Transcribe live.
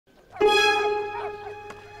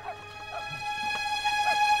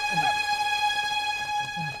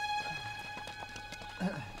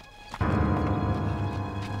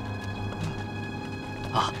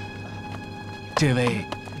这位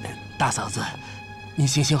大嫂子，您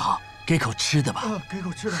行行好，给口吃的吧。给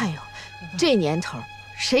口吃的。哎呦，这年头，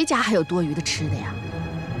谁家还有多余的吃的呀？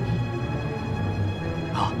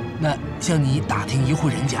好，那向你打听一户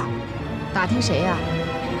人家。打听谁呀？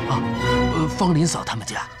啊，方林嫂他们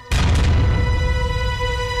家。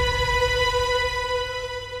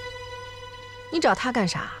你找他干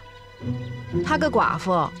啥？他个寡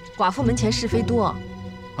妇，寡妇门前是非多。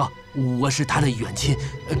啊，我是他的远亲，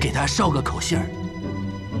给他捎个口信儿。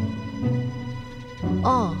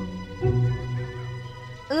哦，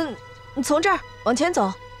你从这儿往前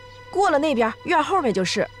走，过了那边院后面就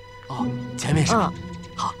是。哦，前面是吧？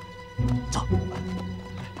好，走。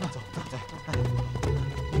走。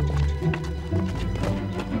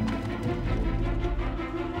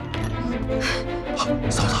好，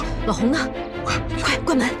嫂子。老洪呢？快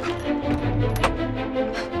关门！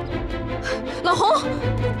老洪，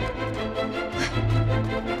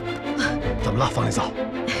怎么了，方林嫂？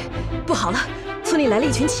不好了，村里来了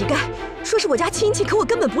一群乞丐，说是我家亲戚，可我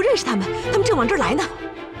根本不认识他们，他们正往这儿来呢。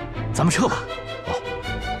咱们撤吧。哦，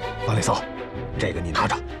方林嫂，这个你拿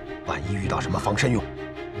着，万一遇到什么防身用，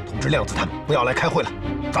通知亮子他们不要来开会了。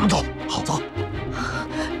咱们走。好，走。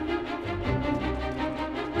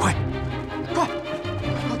快！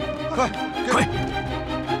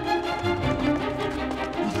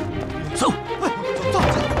走！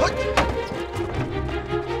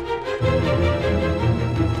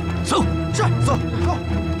走！是，走。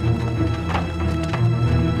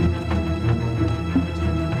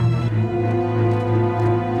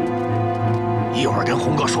一会儿跟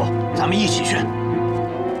洪哥说，咱们一起去。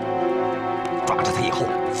抓着他以后，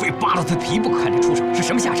非扒了他皮不可，看这畜生是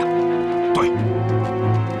什么下场。对。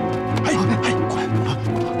快！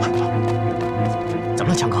怎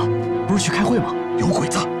么了，强哥？不是去开会吗？有鬼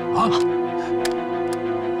子啊！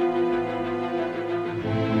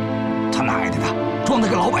他奶奶的，装得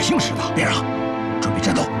跟老百姓似的！别让，准备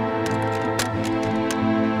战斗！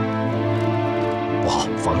不好，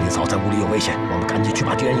方林嫂在屋里有危险，我们赶紧去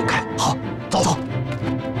把敌人引开。好，走。走！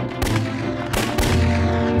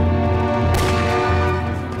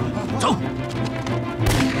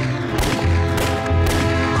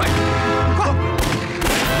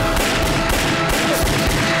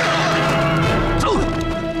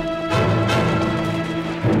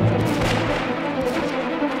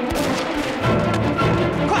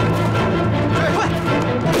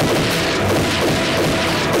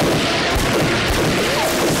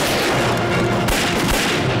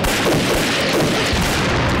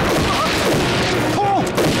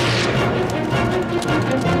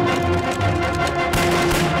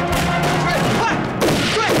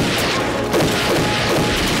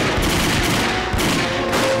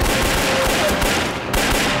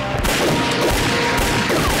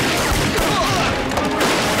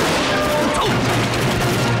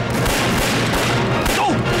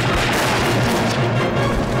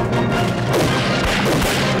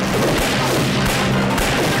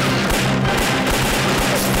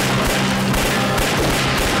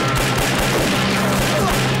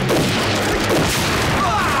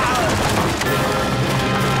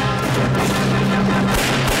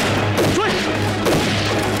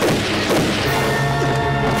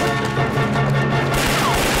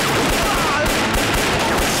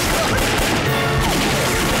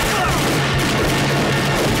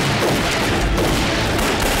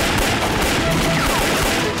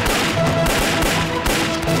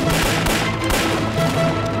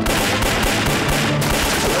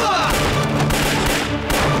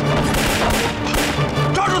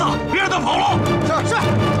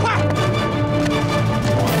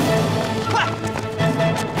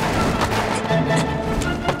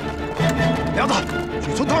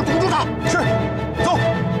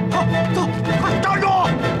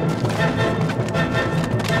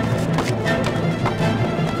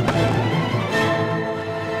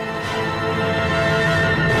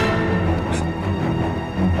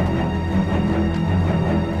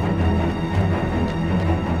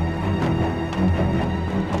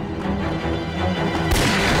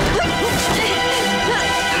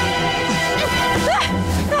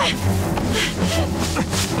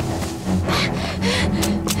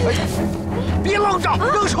别愣着，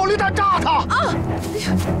用手榴弹炸他！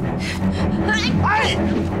哎！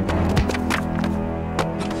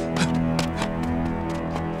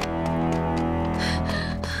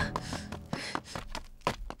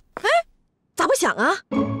咋不响啊？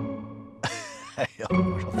哎呀，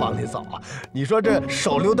我说方林嫂啊，你说这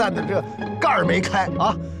手榴弹的这盖儿没开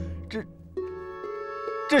啊，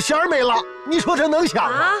这弦儿没拉，你说这能响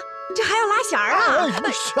吗？啊，这还要拉弦儿啊？你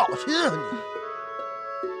小心啊你！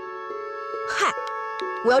嗨，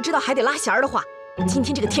我要知道还得拉弦儿的话，今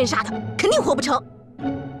天这个天杀的肯定活不成。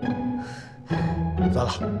算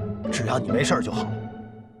了，只要你没事就好。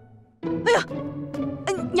哎呀，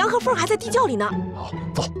娘和凤儿还在地窖里呢。好，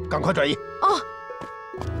走，赶快转移。哦。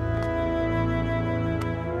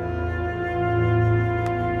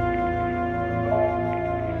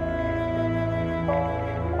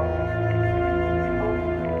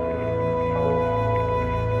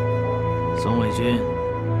 宋卫军，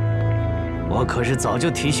我可是早就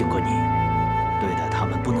提醒过你，对待他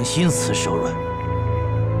们不能心慈手软。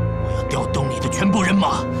我要调动你的全部人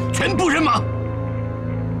马，全部人马！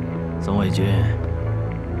宋卫军，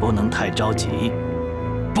不能太着急。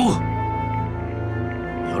不，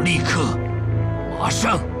我要立刻、马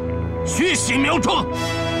上血洗苗庄。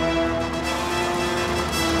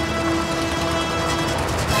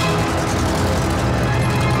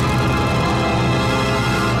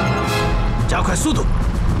 加快速度！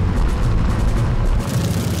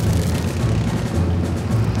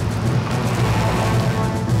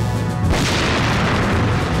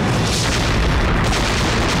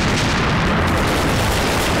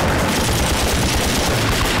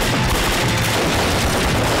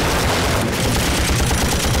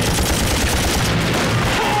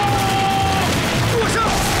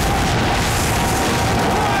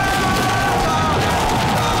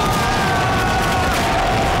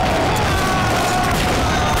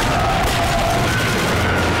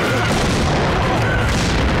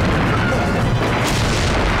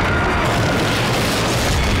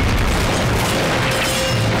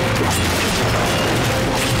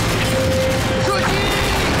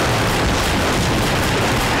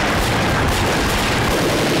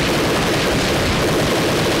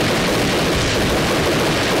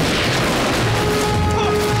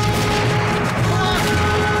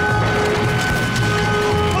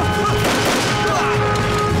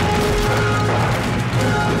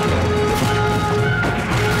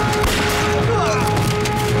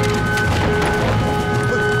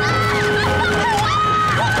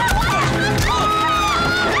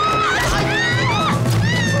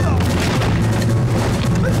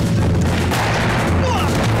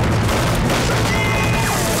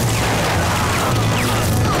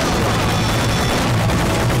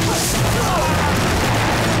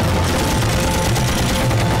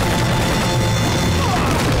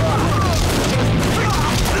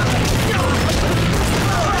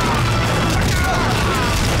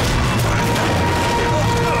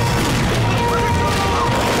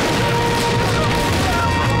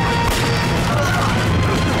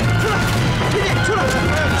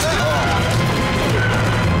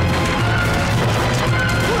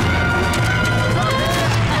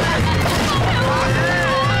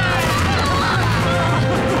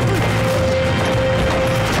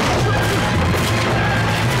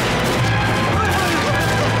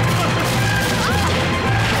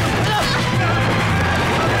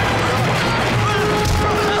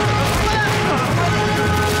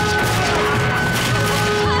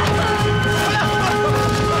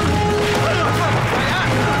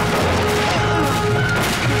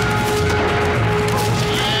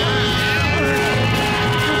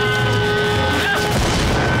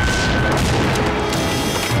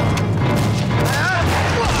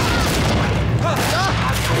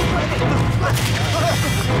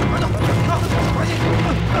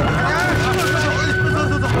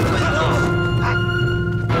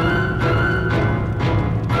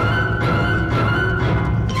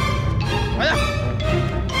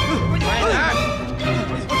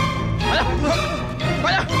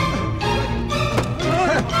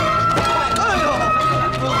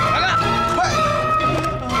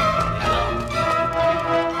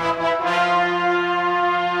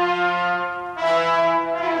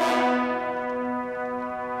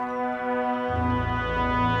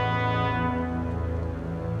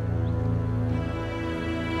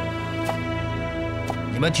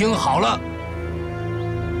你们听好了，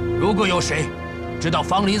如果有谁知道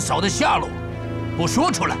方林嫂的下落，不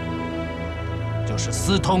说出来，就是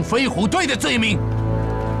私通飞虎队的罪名。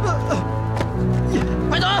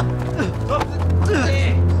快走！走！快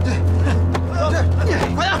点！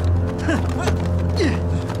快点！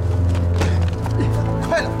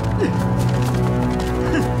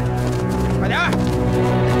快点！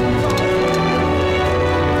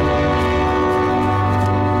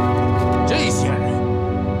这些人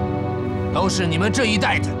都是你们这一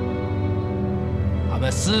代的，他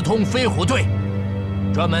们私通飞虎队，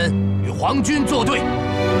专门与皇军作对。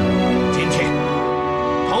今天，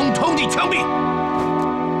统统地枪毙！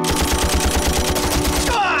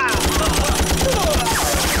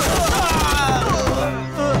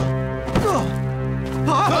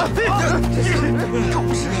 狗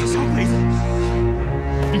日小鬼子！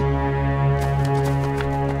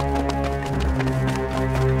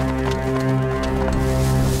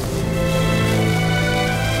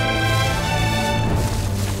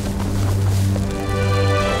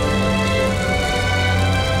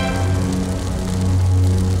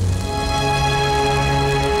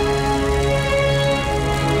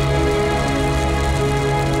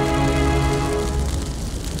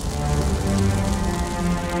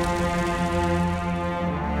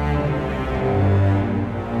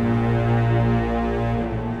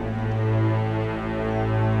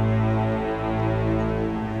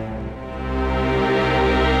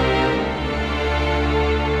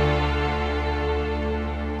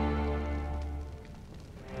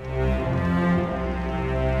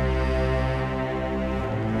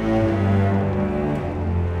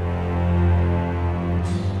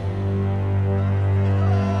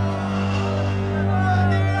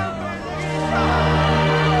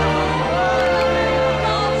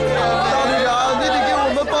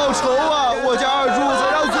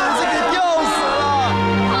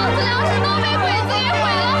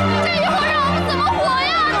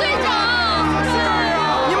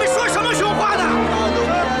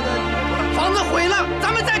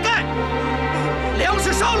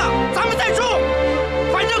烧了，咱们再说，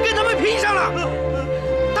反正跟他们拼上了。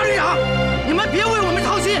大队长，你们别为我们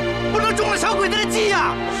操心，不能中了小鬼子的计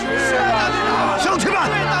呀！是大队长，乡亲们，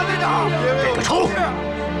对大队长，这个仇，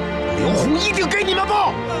刘洪一定给你们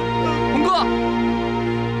报。洪哥，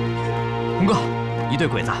洪哥，一队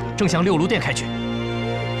鬼子正向六路店开去。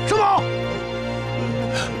什么？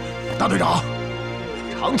大队长，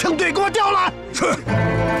长枪队给我调来。是。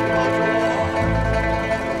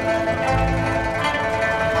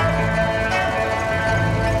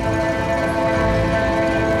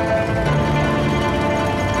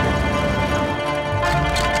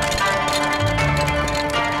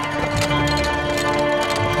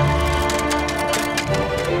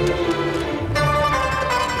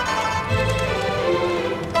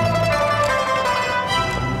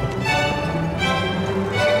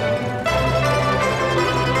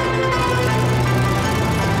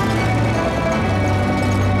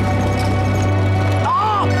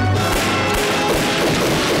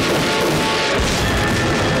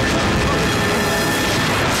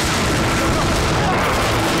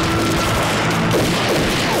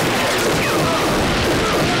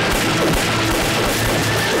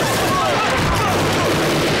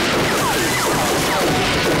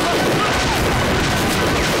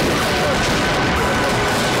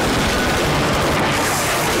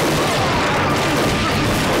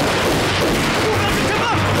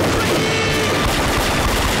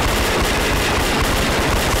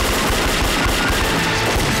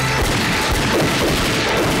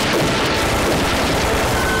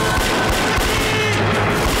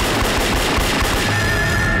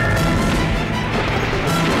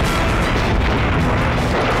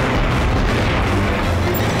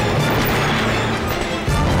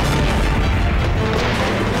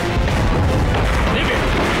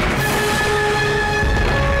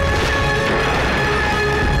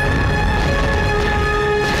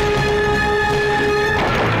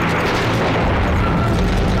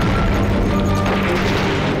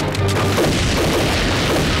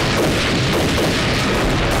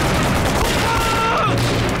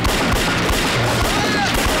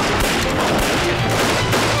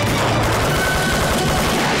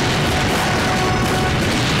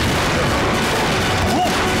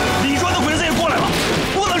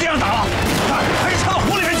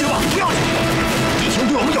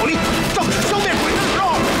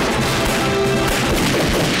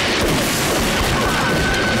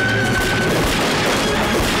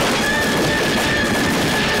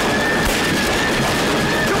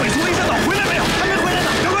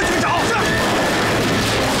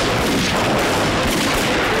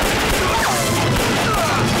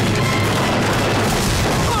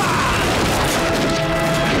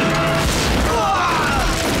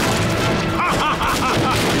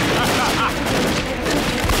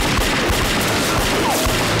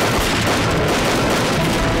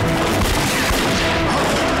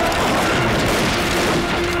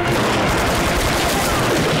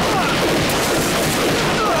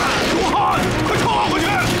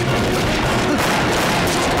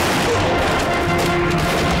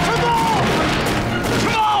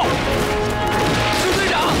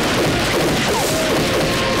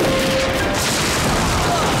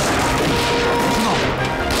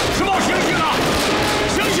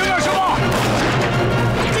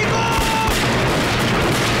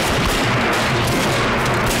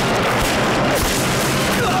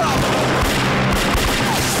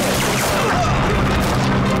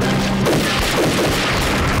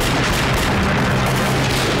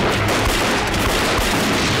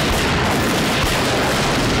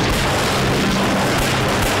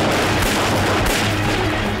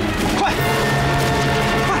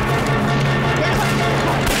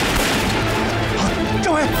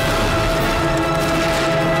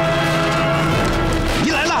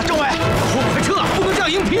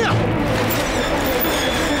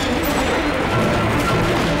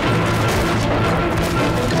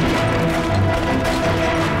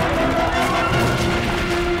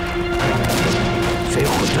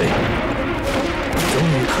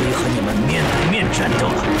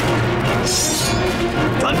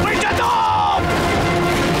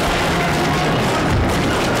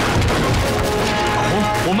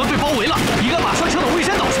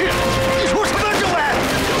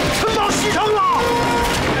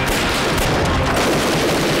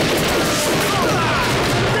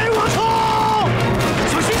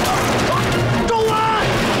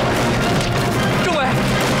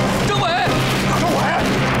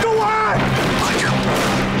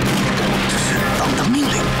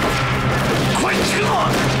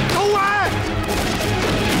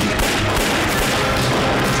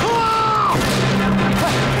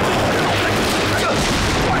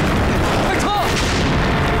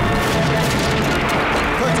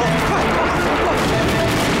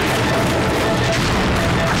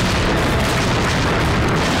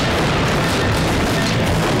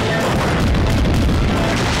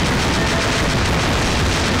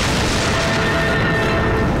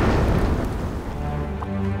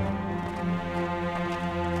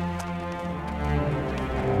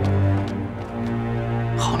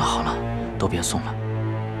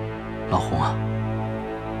老洪啊，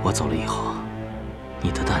我走了以后，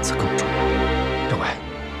你的担子更重了。政委，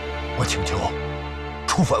我请求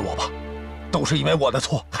处分我吧，都是因为我的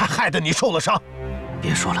错，还害得你受了伤。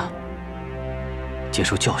别说了，接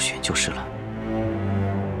受教训就是了。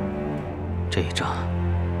这一仗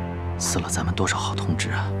死了咱们多少好同志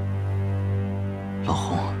啊！老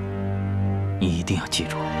洪，你一定要记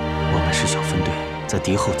住，我们是小分队，在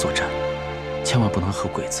敌后作战，千万不能和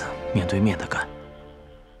鬼子面对面的干。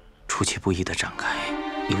出其不意的展开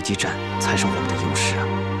游击战才是我们的优势啊！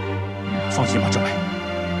放心吧，政委，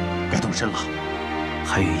该动身了。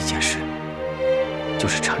还有一件事，就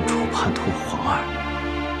是铲除叛徒黄二，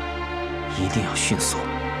一定要迅速。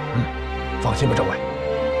放心吧，政委，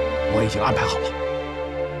我已经安排好了。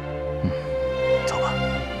走吧。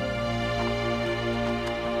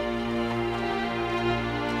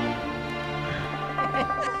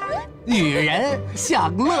女人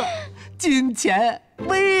享乐，金钱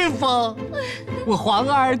威风，我黄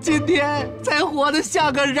二今天才活得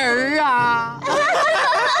像个人儿啊！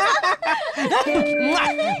黄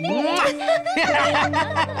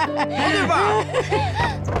队副，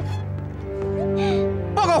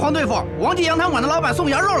报告黄队副，王记羊汤馆的老板送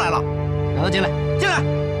羊肉来了。让他进来，进来。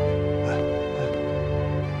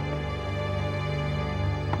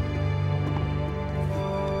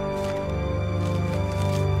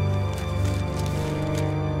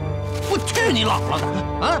我去你姥姥的！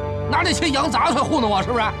啊，拿这些羊杂碎糊弄我是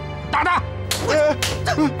不是？打他！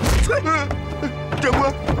长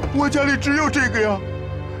官，我家里只有这个呀。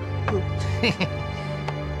嘿嘿，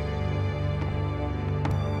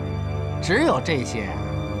只有这些。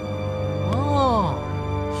哦，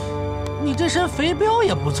你这身肥膘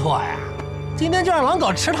也不错呀，今天就让狼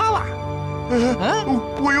狗吃它吧。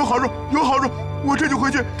我有好肉，有好肉，我这就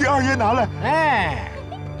回去给二爷拿来。哎，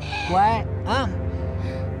乖啊！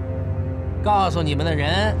告诉你们的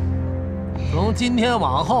人，从今天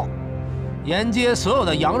往后，沿街所有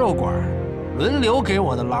的羊肉馆轮流给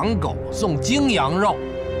我的狼狗送精羊肉，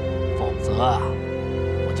否则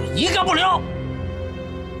我就一个不留。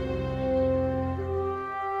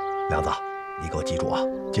梁子，你给我记住啊，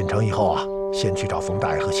进城以后啊，先去找冯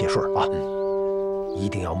大爷和谢顺啊，一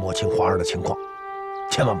定要摸清黄二的情况，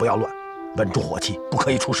千万不要乱，稳住火气，不可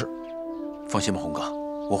以出事。放心吧，洪哥，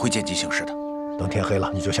我会见机行事的。等天黑了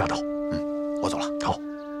你就下头。我走了。好。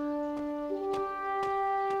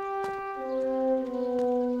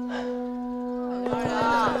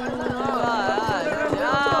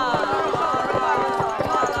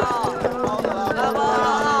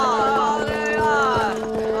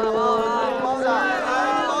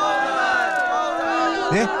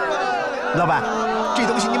哎，老板，这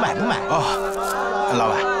东西你买不买？哦，老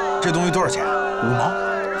板，这东西多少钱？5毛。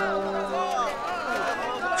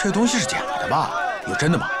这东西是假的吧？有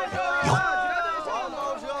真的吗？有。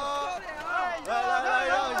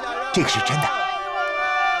这个是真的，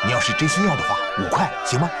你要是真心要的话，5块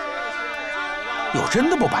行吗？有真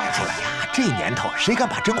的不摆出来呀？这年头谁敢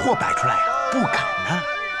把真货摆出来呀？不敢呢。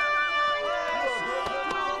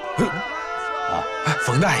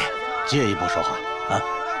冯大爷，借一步说话啊！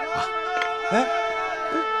哎，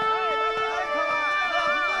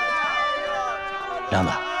亮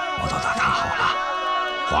子，我都打探好了，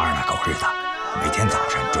黄二那狗日的，每天早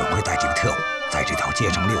晨准会带几个特务在这条街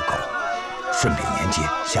上遛狗。顺便沿街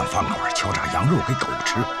向饭馆敲诈羊肉给狗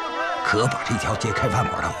吃，可把这条街开饭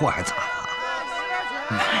馆的祸害惨了。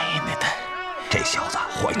奶奶的，这小子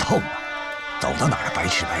坏透了，走到哪儿白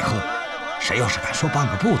吃白喝，谁要是敢说半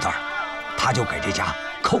个不字儿，他就给这家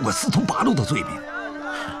扣个4通8路的罪名。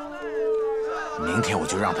明天我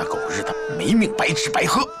就让他狗日的没命白吃白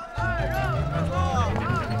喝。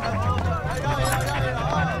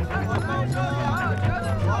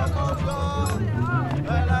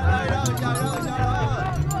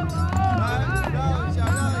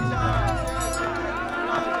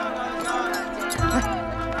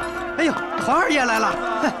黄二爷来了，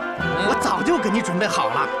我早就给你准备好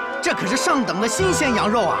了，这可是上等的新鲜羊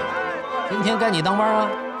肉啊！今天该你当班吗？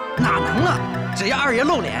哪能啊！只要二爷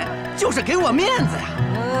露脸，就是给我面子呀！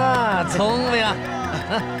啊，聪明！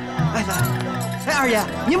哎，来，哎，二爷，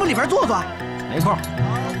您往里边坐坐。没空。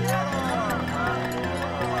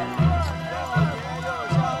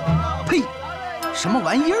呸！什么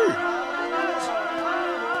玩意儿啊！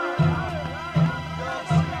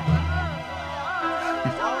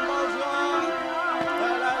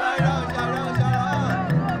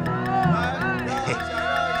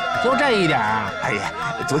就这一点啊！二爷，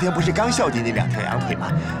昨天不是刚孝敬你2条羊腿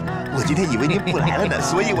吗？我今天以为您不来了呢，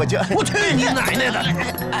所以我就……我去你奶奶的！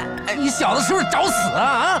你小子是不是找死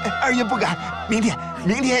啊？二爷不敢，明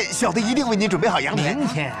天小的一定为您准备好羊腿。明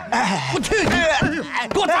天？哎，我去你！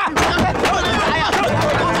给我打！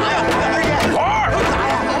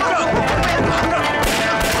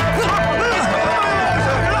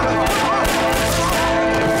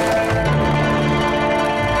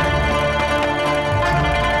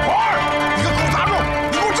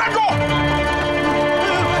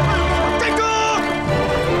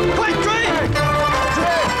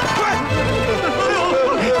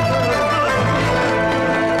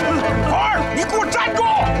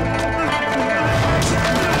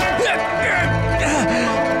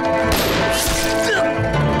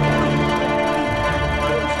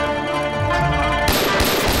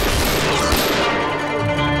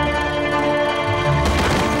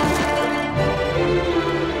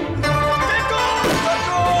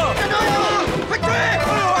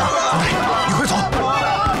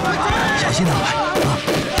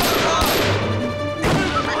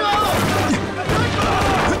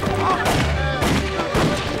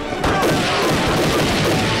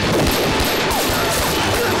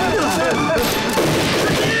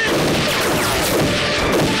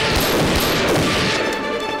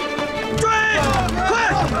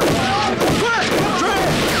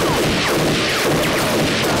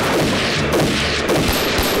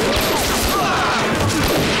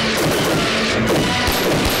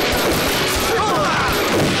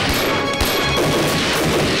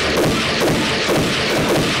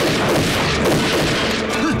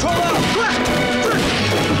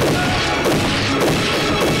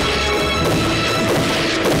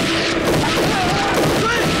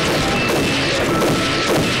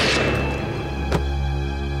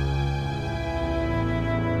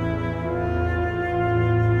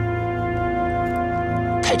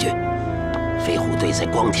决。飞虎队在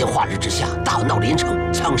光天化日之下大闹林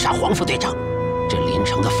城，枪杀黄副队长，这林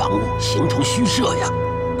城的房屋形同虚设呀！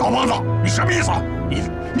高胖子，你什么意思？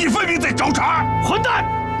你分明在找茬！混蛋！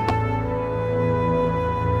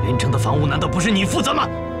林城的房屋难道不是你负责吗？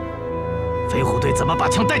飞虎队怎么把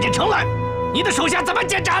枪带进城来？你的手下怎么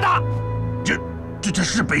检查的？这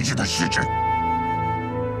是卑职的失职。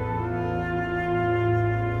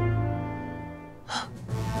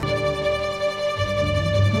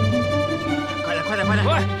快点！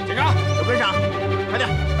喂，警长，手跟上，快点，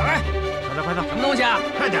打开！快点！什么东西啊？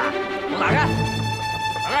快点！给我打开！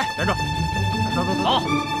打开！站住！走！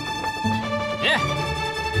你，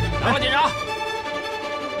来吧，警长。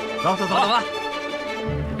走了。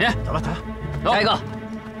你，走了。下一个。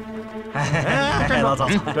站住！走，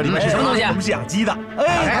这里面是什么东西？我们是养鸡的。打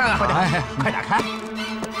开看看，快打开！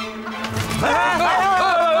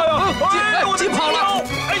鸡跑了！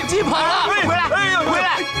鸡跑了！回来！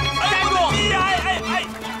站住！鸡！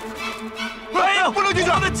哎呦，不能进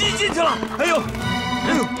去！我的鸡进去了！哎呦！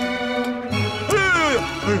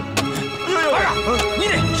你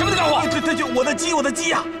得什么都干活！这我的鸡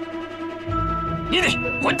呀！你得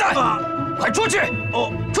滚蛋！快出去！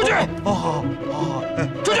哦，出去！好，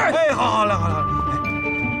出去！哎，好了。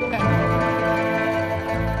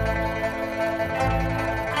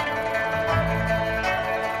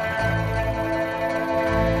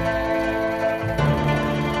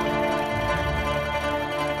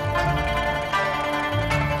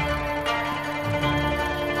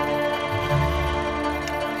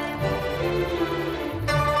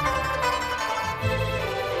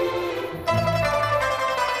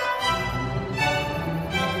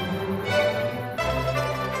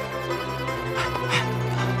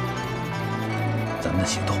咱们的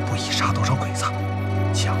行动不以杀多少鬼子、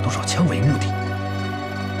抢多少枪为目的，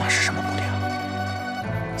那是什么目的啊？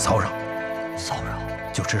骚扰，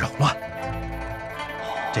就是扰乱。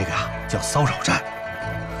这个呀叫骚扰战。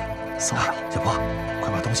骚扰，小波，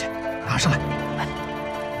快把东西拿上来。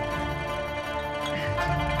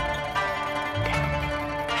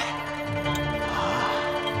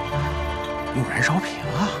用燃烧瓶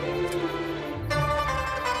啊！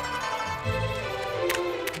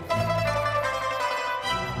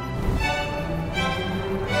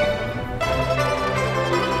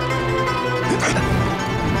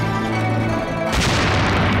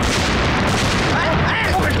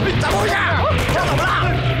怎么回事？这怎么了？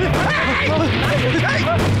人呢？怎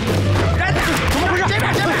么回事？这边！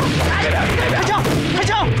开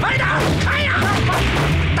枪！快点，开呀！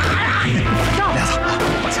打呀！亮子，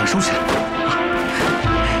把枪收起来。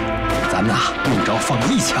咱们啊，用着放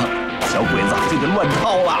一枪，小鬼子就得乱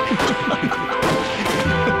套了。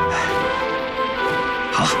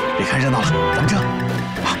好了，别看热闹了，咱们撤。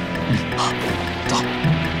好，走。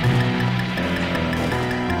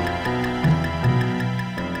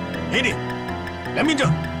给你，良民证。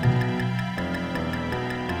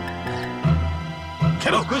开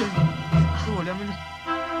路，给我良民证。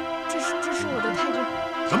这是我的太证。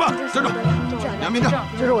什么？站住！良民证，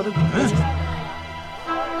这是我的。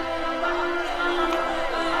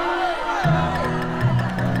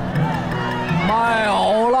卖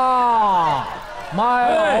藕了，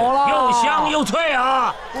又香又脆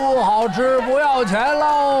啊！不好吃不要钱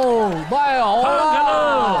喽！卖藕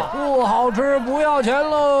了，不好吃不要钱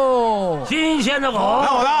喽！新鲜的藕，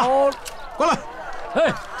来我的，过来。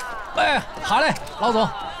哎，好嘞，老总。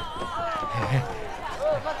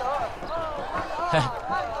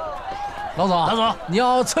老总，你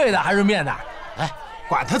要脆的还是面的？哎，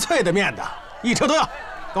管他脆的面的，一车都要，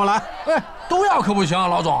跟我来。哎，都要可不行啊，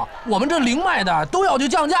老总，我们这零卖的都要就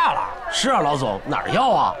降价了。是啊，老总，哪儿要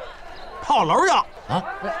啊？炮楼要啊？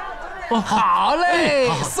好嘞，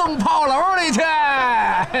送炮楼里去。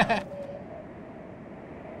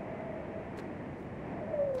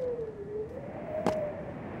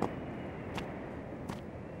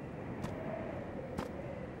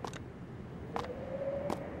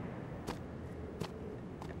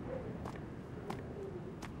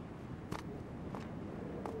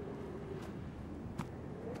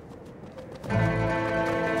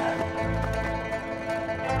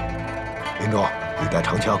林中，你带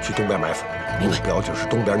长枪去东边埋伏，明白。标就是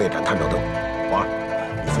东边那盏探照灯。王二，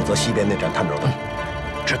你负责西边那盏探照灯。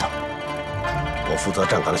知道。我负责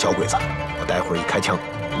站岗的小鬼子，我待会儿一开枪，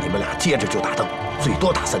你们俩接着就打灯，最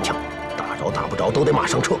多打3枪，打着打不着都得马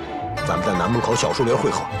上撤。咱们在南门口小树林汇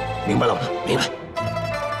合，明白了吗？明白。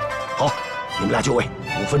好，你们俩就位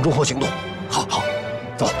，5分钟后行动。好，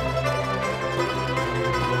走。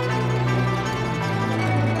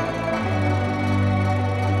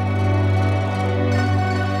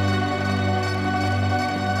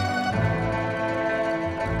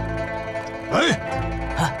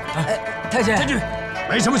太君，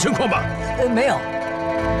没什么情况吧？没有。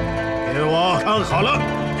给我看好了。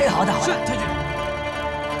好的，是太君。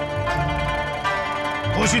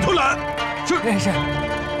不许偷懒。是。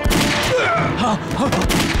好。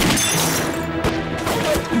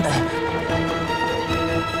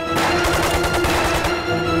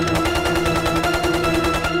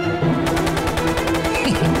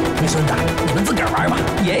嘿，孙子，你们自个儿玩吧，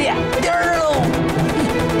爷爷颠儿喽。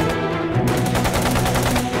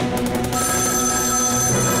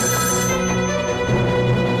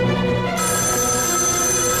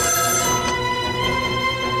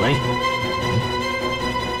喂，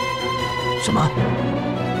什么？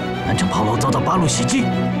南城炮楼遭到八路袭击？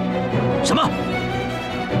什么？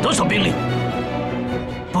多少兵力？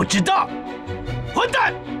不知道，混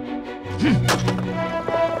蛋！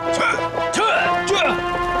撤！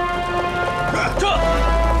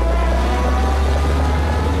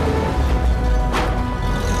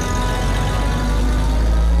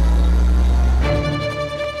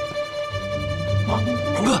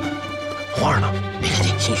龙哥，花儿呢？没看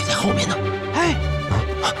见，兴许在后面呢。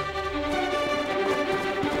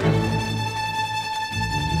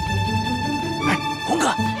红哥，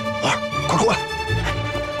花儿，快过来！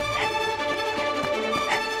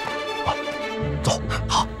走，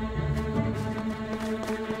好。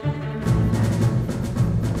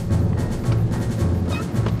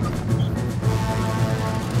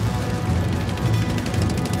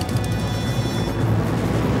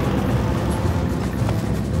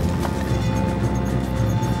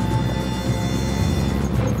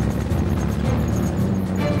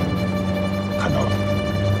看到了，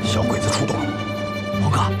小鬼子出动了。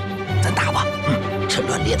红哥，咱打吧。趁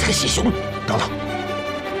乱猎他个血熊。等等，等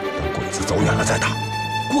鬼子走远了再打。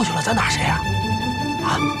过去了咱打谁啊？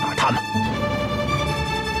打他们。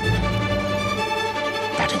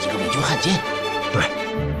打这几个伪军汉奸。对，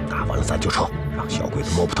打完了咱就撤，让小鬼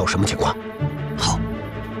子摸不透什么情况。好。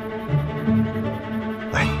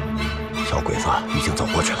哎，小鬼子已经走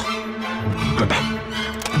过去了，准备。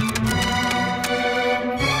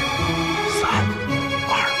3、2、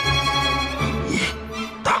1，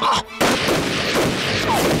打！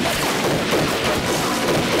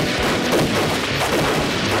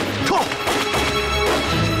撤！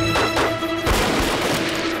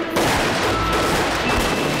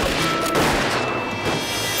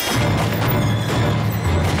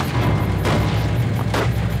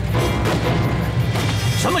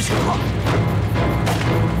什么情况？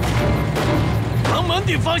往门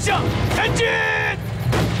顶方向前进！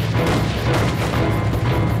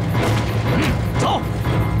走！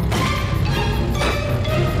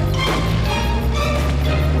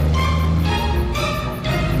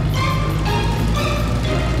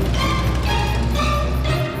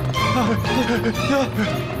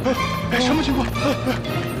什么情况？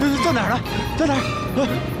在哪儿呢？在哪儿？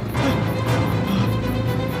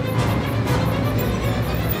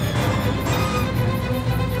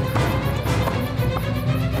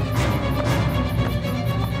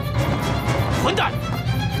混蛋！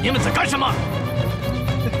你们在干什么？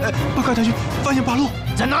报告太君，发现八路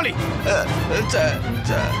在哪里？在。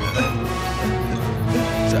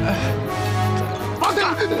放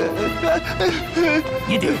大！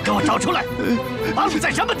你得给我找出来，八路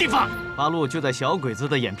在什么地方？八路就在小鬼子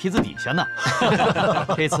的眼皮子底下呢。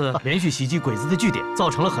这次连续袭击鬼子的据点，造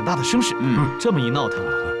成了很大的声势。这么一闹腾，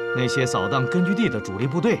那些扫荡根据地的主力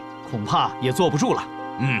部队恐怕也坐不住了。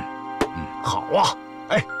好啊！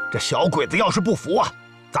哎，这小鬼子要是不服啊，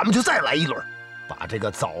咱们就再来一轮，把这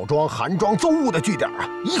个枣庄、韩庄、邹务的据点啊，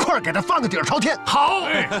一块给他翻个底儿朝天。好，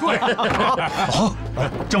对，好，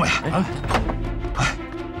政委，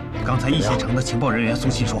刚才义县城的情报人员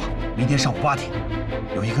送信说，明天上午8点，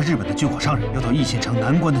有一个日本的军火商人要到义县城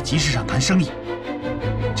南关的集市上谈生意。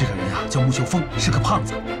这个人啊叫穆秀峰，是个胖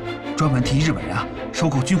子，专门替日本人啊收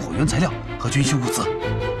购军火原材料和军需物资。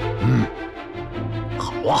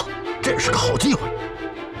好啊，这是个好机会。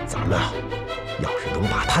咱们啊，要是能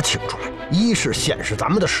把他请出来，一是显示咱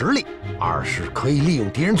们的实力，二是可以利用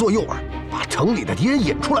敌人做诱饵，把城里的敌人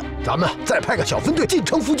引出来。咱们再派个小分队进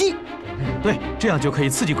城伏击。对，这样就可以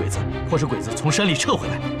刺激鬼子，迫使鬼子从山里撤回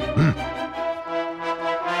来。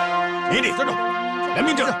你得站住，梁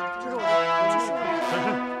明正。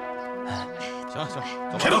行，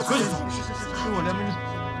开刀，快走！是我梁明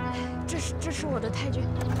正。这是我的太君。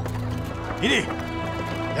你得，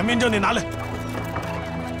梁明正，你拿来。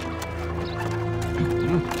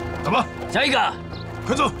走吧，下一个，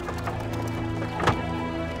快走。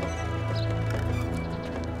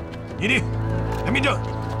你的，梁明正。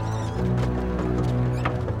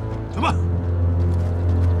走吧。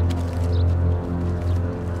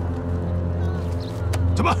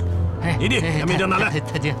怎么？你弟将命令拿来。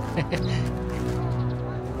太监。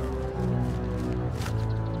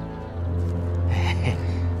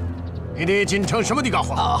你弟进城什么地干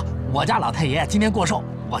活？啊，我家老太爷今天过寿，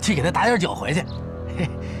我去给他打点酒回去。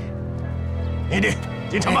你弟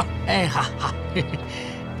进城吧。哎，好好。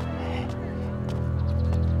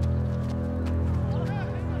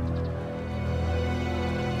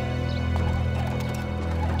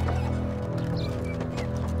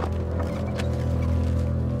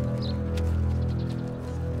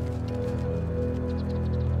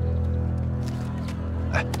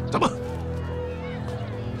哎，怎么？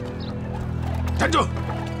站住！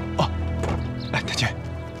哦，哎，太监，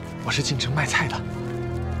我是进城卖菜的。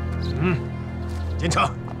进城。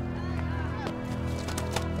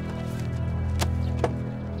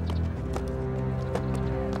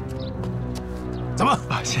怎么？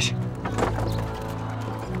啊，谢谢。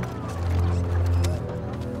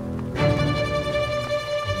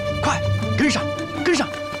快，跟上，跟上，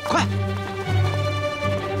快！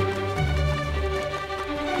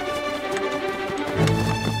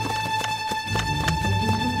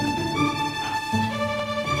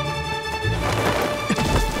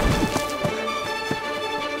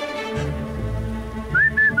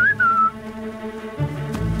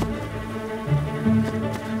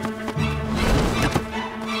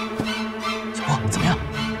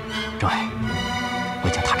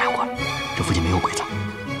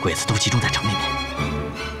鬼子都集中在城里面，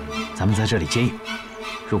咱们在这里接应。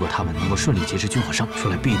如果他们能够顺利劫持军火商，出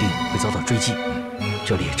来必定会遭到追击。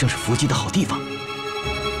这里正是伏击的好地方。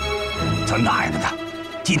咱哪样的？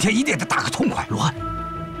今天一定得打个痛快！罗汉，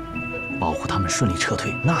保护他们顺利撤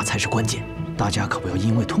退，那才是关键。大家可不要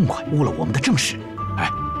因为痛快误了我们的正事。哎，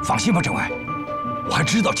放心吧，政委，我还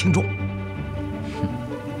知道轻重。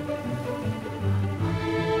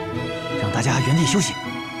让大家原地休息。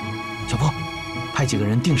小波，派几个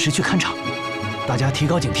人定时去看场，大家提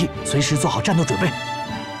高警惕，随时做好战斗准备。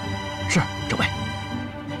是，政委。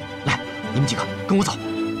来，你们几个跟我走。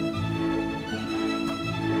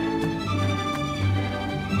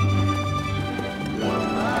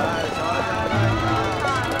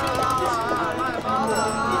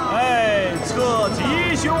哎，策吉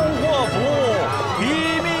凶祸福，提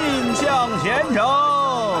命向前程。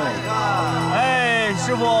哎，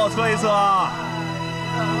师傅测一测啊。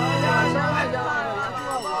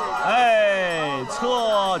哎，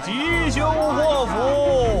测吉凶祸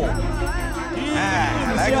福，提命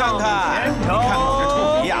向前程。看我这兔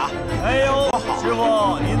皮啊！哎呦，师傅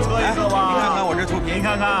您测一测吧。您看看我这兔皮，您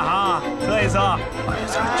看看啊，测一测。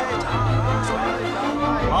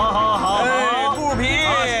好好好。哎，兔皮。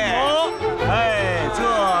哎，这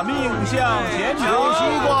命向前程。秋西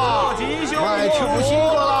瓜，卖秋西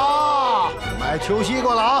瓜了啊！卖秋西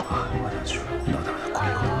瓜了啊！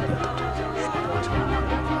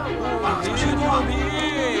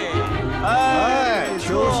哎，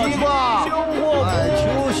秋西瓜，哎，秋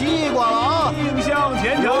西瓜了啊！命向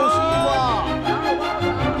前程。秋西瓜。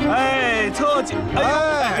哎，测计，哎，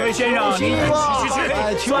这位先生，西瓜，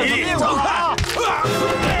哎，秋西瓜啊！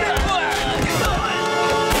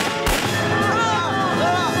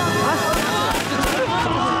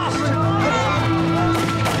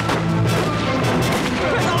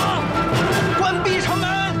关闭城门，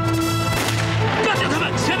干掉他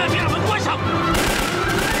们！千万别让门关上。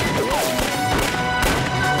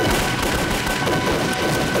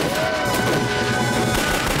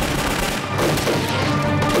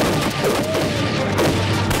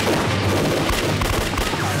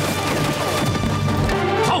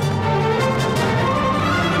走。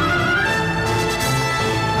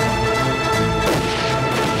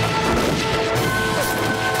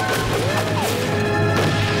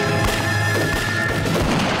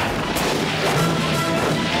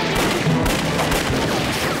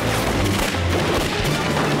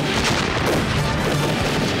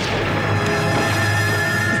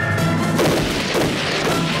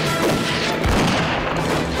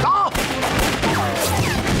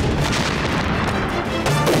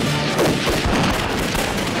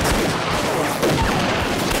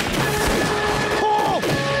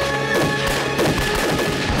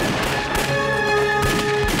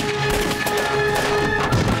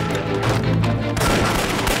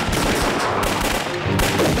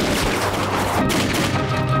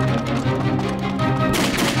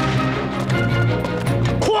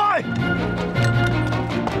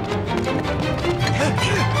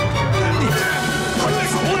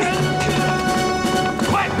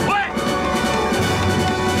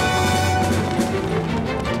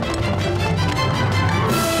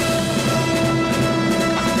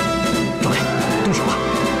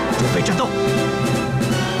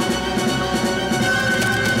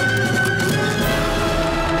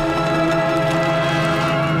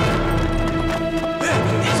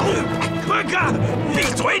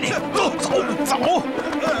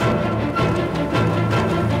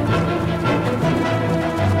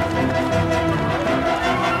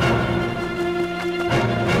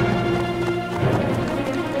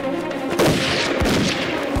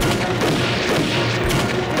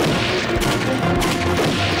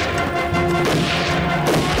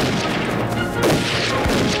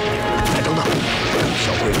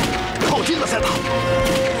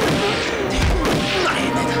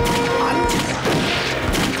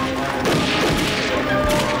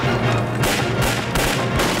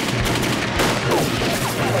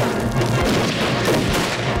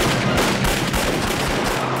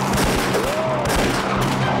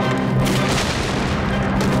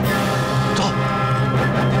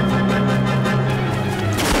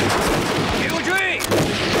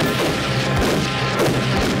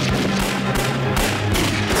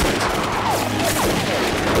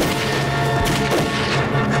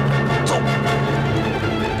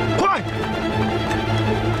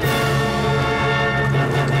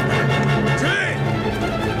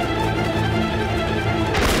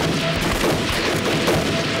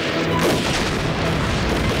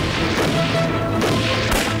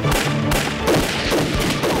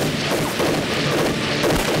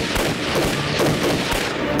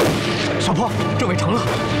少坡，政委成了，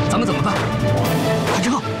咱们怎么办？快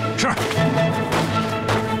撤！是。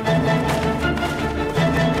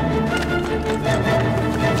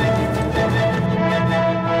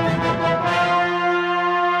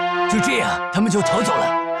就这样，他们就逃走了。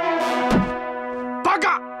八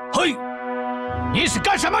嘎！嘿，你是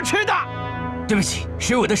干什么吃的？对不起，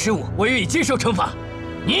是我的失误，我愿意接受惩罚。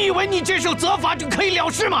你以为你接受责罚就可以了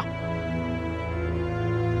事吗？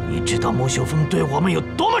你知道穆秀峰对我们有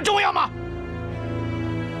多么重要吗？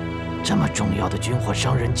这么重要的军火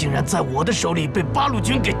商人，竟然在我的手里被八路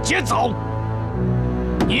军给劫走，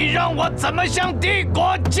你让我怎么向帝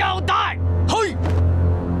国交代？嘿！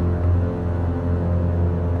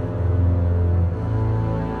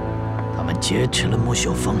他们劫持了穆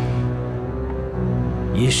秀峰，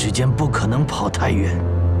一时间不可能跑太远。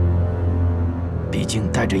毕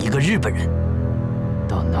竟带着一个日本人，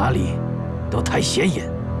到哪里都太显眼。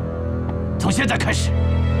从现在开始，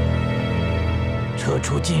撤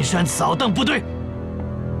出进山扫荡部队，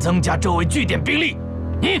增加周围据点兵力。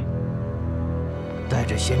你带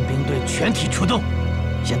着宪兵队全体出动，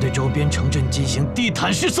先对周边城镇进行地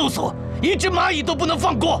毯式搜索，一只蚂蚁都不能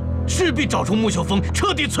放过，势必找出穆秀峰，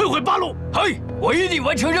彻底摧毁八路。嘿，我一定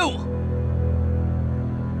完成任务。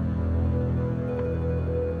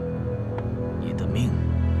你的命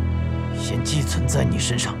先寄存在你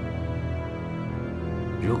身上。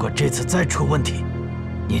如果这次再出问题，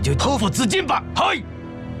你就投付资金吧。嘿，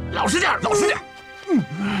老实点，老实点。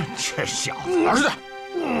这小子，老实点。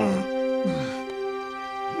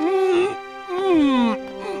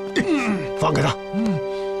放开他！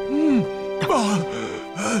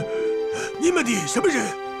你们的什么人？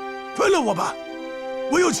放了我吧！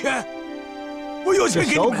我有钱，我有钱给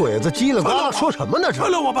你们。小鬼子叽里呱啦说什么呢？放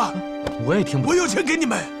了我吧！我也听不懂。我有钱给你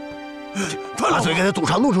们。把嘴给他堵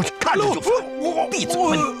上，弄出去，看着就烦。闭嘴吧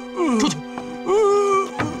你！出去！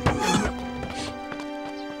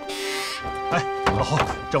哎，老侯，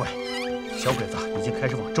政委，小鬼子已经开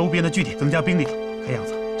始往周边的据点增加兵力了，看样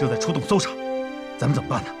子正在出动搜查。咱们怎么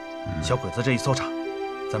办呢？小鬼子这一搜查，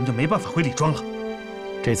咱们就没办法回李庄了。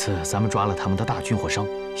这次咱们抓了他们的大军火商，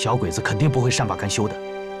小鬼子肯定不会善罢甘休的。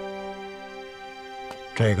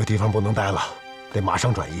这个地方不能待了，得马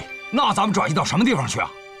上转移。那咱们转移到什么地方去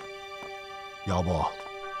啊？要不，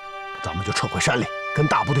咱们就撤回山里，跟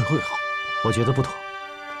大部队会好。我觉得不妥。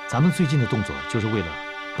咱们最近的动作就是为了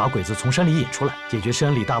把鬼子从山里引出来，解决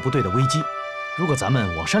山里大部队的危机。如果咱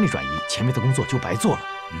们往山里转移，前面的工作就白做了。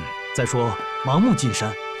再说盲目进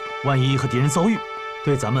山，万一和敌人遭遇，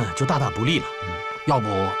对咱们就大大不利了。要不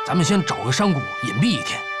咱们先找个山谷隐蔽一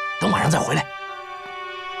天，等晚上再回来。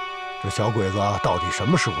这小鬼子到底什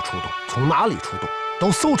么时候出动，从哪里出动，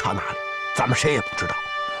都搜查哪里，咱们谁也不知道。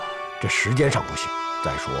这时间上不行。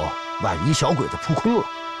再说，万一小鬼子扑空了，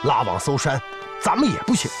拉网搜山，咱们也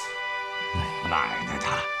不行。奶奶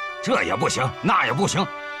他，这也不行，那也不行，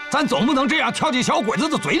咱总不能这样跳进小鬼子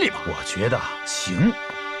的嘴里吧？我觉得行。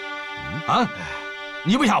啊，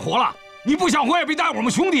你不想活了？你不想活也别耽误我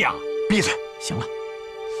们兄弟啊！闭嘴！行了，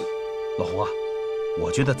老胡啊，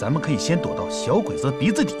我觉得咱们可以先躲到小鬼子的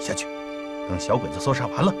鼻子底下去，等小鬼子搜查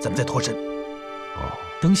完了，咱们再脱身。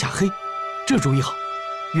灯下黑，这主意好。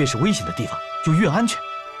越是危险的地方就越安全，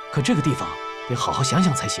可这个地方得好好想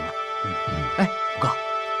想才行啊。哎，五哥，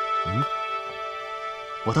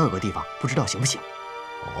我倒有个地方，不知道行不行？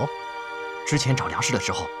哦，之前找粮食的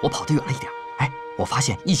时候，我跑得远了一点。哎，我发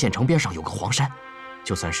现易县城边上有个黄山，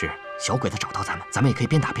就算是小鬼子找到咱们，咱们也可以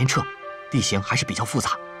边打边撤，地形还是比较复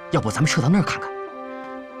杂。要不咱们撤到那儿看看？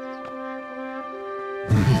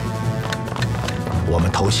我们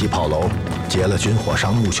偷袭炮楼，劫了军火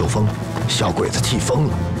商穆秀峰，小鬼子气疯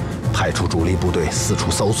了，派出主力部队四处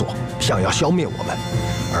搜索，想要消灭我们，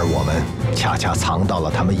而我们恰恰藏到了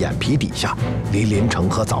他们眼皮底下，离临城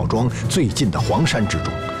和枣庄最近的黄山之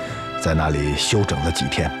中，在那里休整了几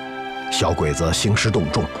天。小鬼子兴师动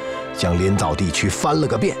众，将临枣地区翻了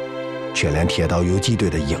个遍，却连铁道游击队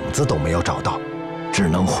的影子都没有找到，只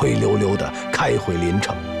能灰溜溜地开回临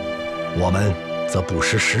城。我们则不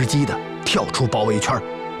失时机地跳出包围圈，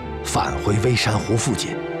返回微山湖附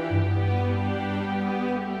近。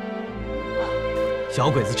小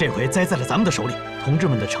鬼子这回栽在了咱们的手里，同志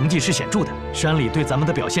们的成绩是显著的，山里对咱们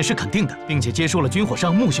的表现是肯定的，并且接收了军火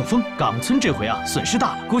商穆秀峰。岗村这回啊损失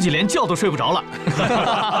大了，估计连觉都睡不着了。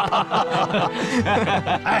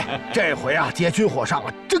哎，这回啊劫军火商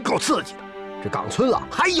啊真够刺激的，这岗村啊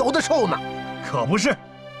还有的受呢。可不是，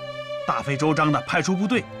大费周章的派出部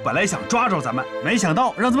队，本来想抓着咱们，没想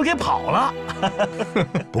到让咱们给跑了。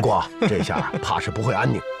不过这下怕是不会安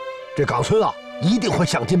宁，这岗村啊一定会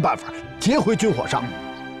想尽办法劫回军火商，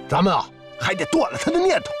咱们啊还得断了他的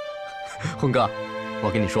念头。红哥，我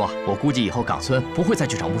跟你说，我估计以后冈村不会再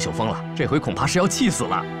去找穆秀峰了，这回恐怕是要气死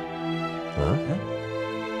了。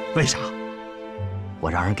为啥？我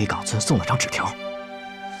让人给冈村送了张纸条。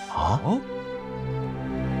啊？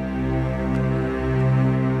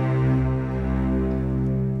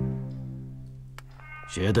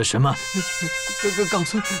写的什么？冈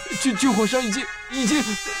村，军火商已经什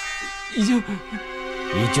么？已经被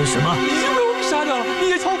我们杀掉了，你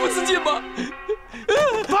也情不自禁吧？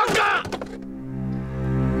放开！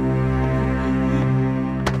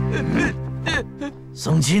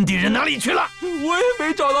送亲的人哪里去了？我也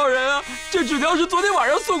没找到人啊！这纸条是昨天晚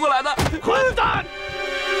上送过来的。混蛋！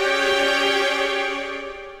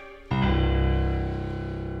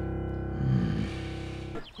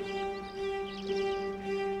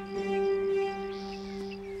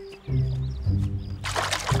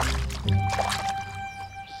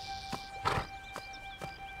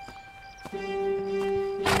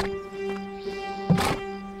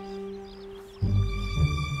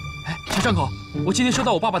上口，我今天收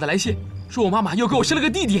到我爸爸的来信，说我妈妈又给我生了个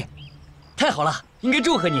弟弟。太好了，应该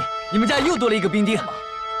祝贺你，你们家又多了一个兵丁。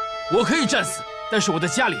我可以战死，但是我的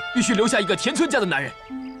家里必须留下一个田村家的男人。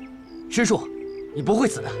师叔，你不会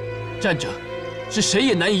死的。战争是谁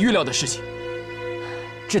也难以预料的事情。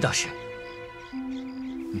这倒是。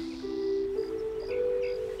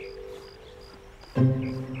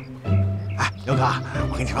哎，刘哥，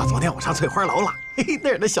我跟你说，昨天我上翠花楼了，嘿嘿，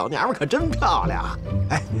那儿的小娘们可真漂亮。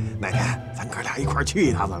哎，哪天咱哥俩一块儿去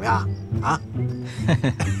一趟怎么样？啊？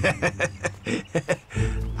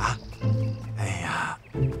啊？哎呀，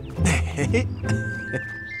嘿嘿。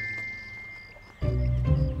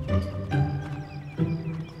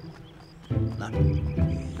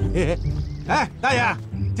哎，大爷，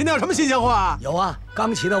今天有什么新鲜货啊？有啊，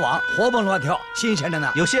刚起的网，活蹦乱跳，新鲜着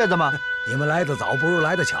呢。有蟹子吗？你们来的早，不如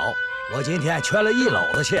来的巧。我今天圈了1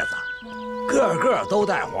篓的蟹子，个个都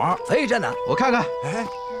带黄，肥着呢。我看看，哎，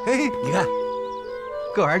嘿，你看，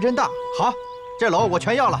个儿真大。好，这篓我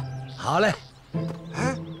全要了。好嘞。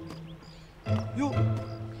哎，哟，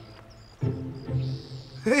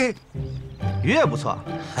嘿，鱼也不错。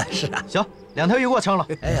是啊。行，2条鱼给我称了。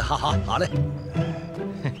哎，好嘞。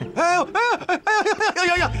哎呦哎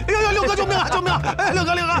呦，六哥救命啊救命啊！哎，六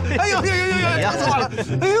哥，哎呦疼死我了！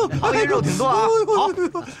哎呦，螃蟹肉挺多啊。好，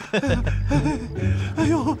哎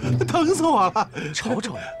呦，疼死我了！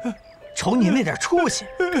瞅你那点出息，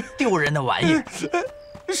丢人的玩意儿！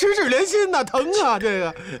十指连心呐，疼啊这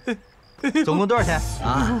个。总共多少钱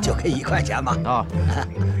啊？就给1块钱吧。啊，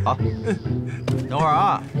好，等会儿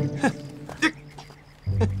啊。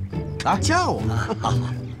啊，叫我。好。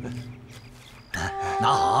拿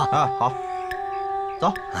好啊！啊，好，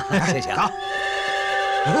走，谢谢。走。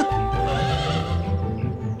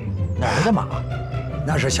哪来的马？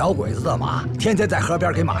那是小鬼子的马，天天在河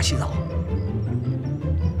边给马洗澡。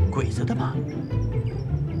鬼子的马？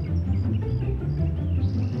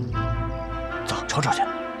走，瞅瞅去。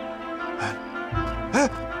哎。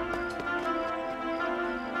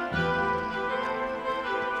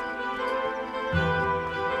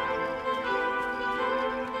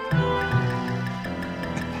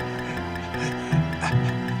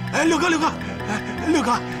哎，六哥，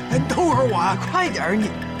你等会儿我啊，快点儿你。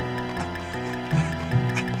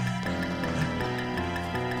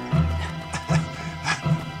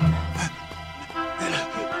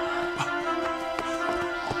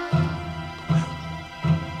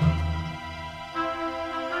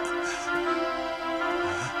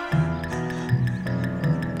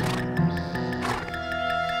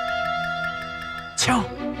枪。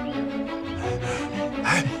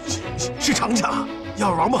哎，是长枪。要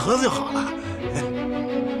是王八盒子就好了。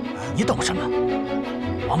你懂什么？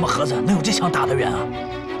王八盒子能有这枪打得远啊？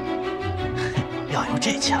要用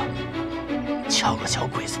这枪敲个小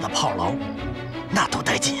鬼子的炮楼，那多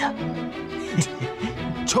带劲啊！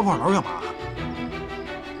敲炮楼干嘛？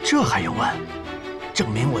这还用问？证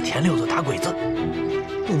明我田六子打鬼子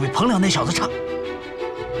不比彭亮那小子差。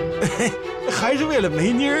还是为了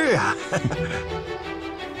美妮儿呀！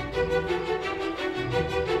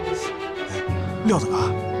六子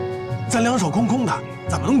哥，咱2手空空的，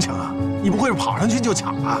怎么能抢啊？你不会是跑上去就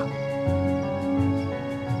抢吧？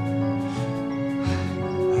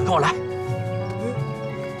跟我来。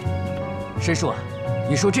师叔，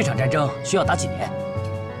你说这场战争需要打几年？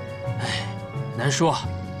哎，难说。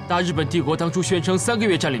大日本帝国当初宣称3个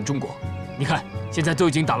月占领中国，你看现在都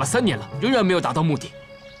已经打了3年了，仍然没有达到目的。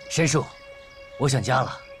神叔，我想家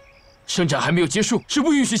了。圣战还没有结束，是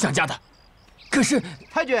不允许想家的。可是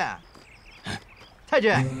太君。太君，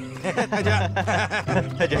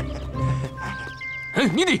哎，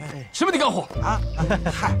你什么地干活啊？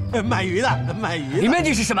嗨，卖鱼的。你们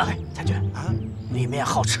这是什么？太君啊，里面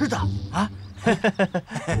好吃的啊！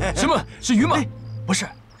什么是鱼吗？不是，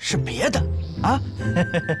是别的啊！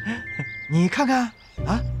你看看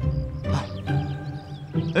啊！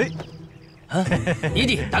你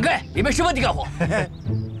的大概里面什么的干活？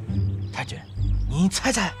太君，你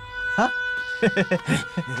猜猜啊？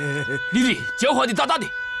你的狡猾的大大的，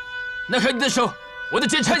拿开你的手，我得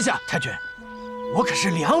检查一下。太君，我可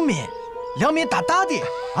是良民，良民大大的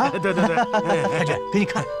啊！对，太君，给你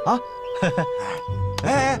看啊！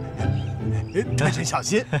太君小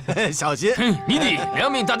心，小心！你的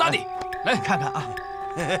良民大大的，来看看啊！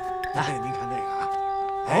来，您看这个啊！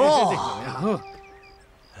哦，这怎么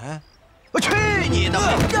样？我去你的！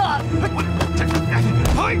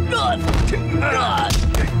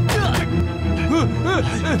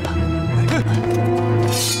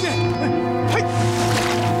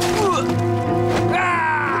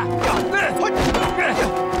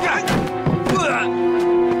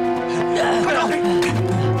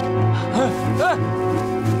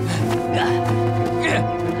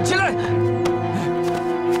起来！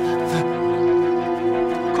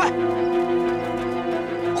快！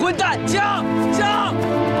混蛋，抢！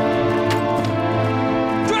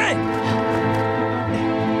追！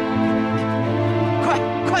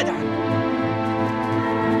快点！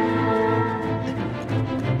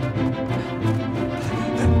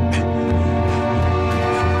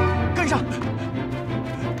跟上！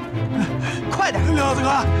快点！廖子哥！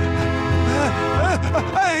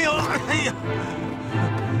哎呀！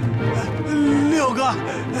六哥！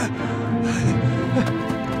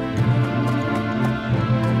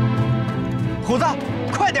虎子，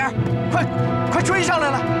快点！快追上来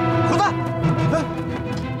了！虎子，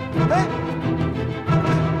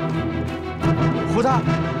虎子，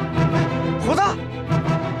虎子，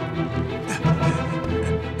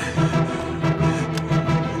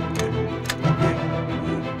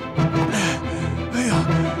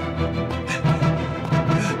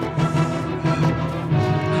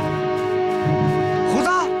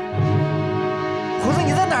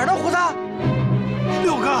你在哪儿呢？虎子，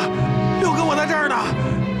六哥，我在这儿呢。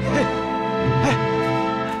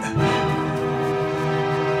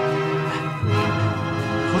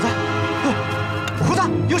虎子，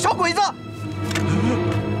有小鬼子！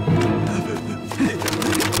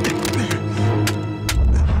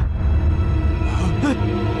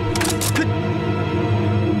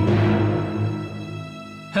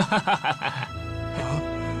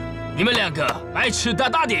你们两个白痴大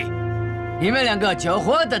大的，你们两个狡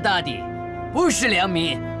猾的大的，不是良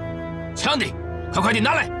民。枪的，快点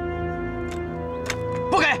拿来！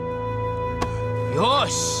不给！哟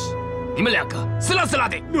西，你们两个死啦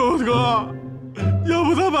的！六子哥，要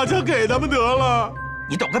不咱把枪给他们得了？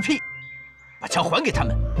你懂个屁！把枪还给他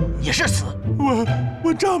们，也是死。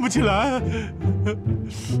我站不起来。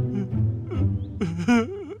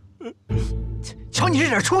瞧你这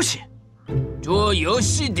点出息！捉游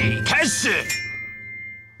戏的开始。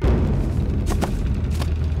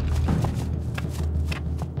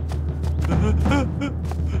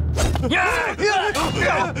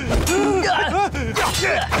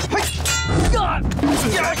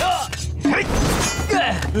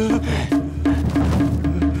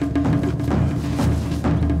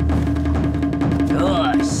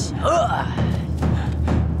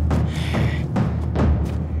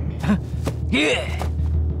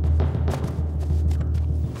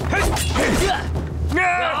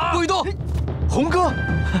不许动！红哥，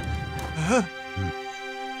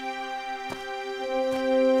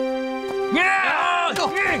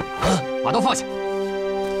把刀放下。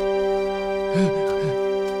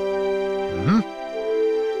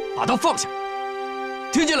把刀放下，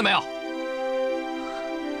听见了没有？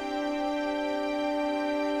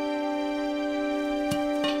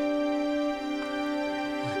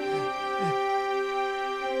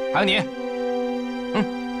还有你，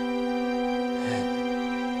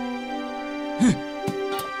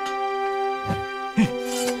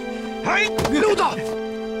溜达！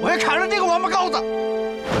我要砍了这个王八羔子！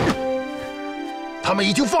他们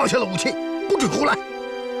已经放下了武器，不准胡来，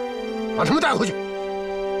把他们带回去。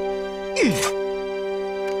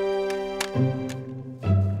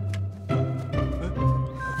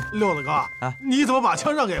六子哥啊，你怎么把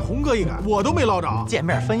枪让给红哥一杆，我都没捞着？见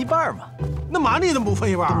面分一半嘛。那嘛你怎么不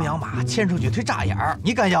分一半？东洋马牵出去忒扎眼儿，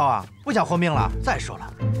你敢要啊？不想活命了？再说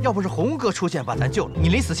了，要不是红哥出现把咱救了，你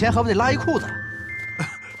临死前还不得拉一裤子？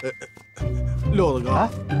六子哥，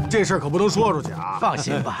这事儿可不能说出去啊！放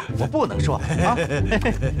心吧，我不能说啊。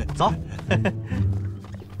走。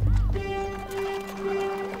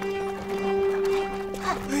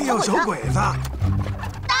哎呦，小鬼子！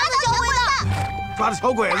打死小鬼子！抓着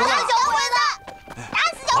小鬼子了！打死小鬼子！打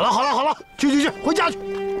死小鬼子！好了，去，回家去。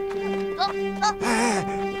哎，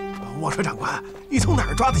我说长官，你从哪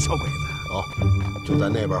儿抓的小鬼子？哦，就在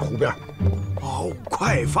那边湖边。哦，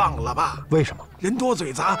快放了吧！为什么？人多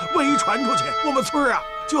嘴杂，万一传出去，我们村啊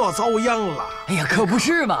就要遭殃了。哎呀，可不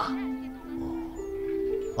是嘛！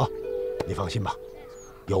哦，你放心吧，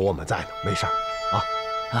有我们在呢，没事儿啊。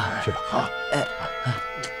去吧。好。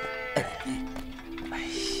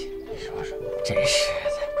你说，真是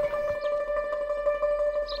的。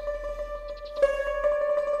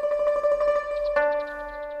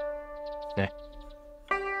对。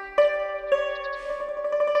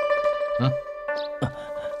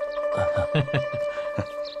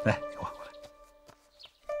来，给我过来。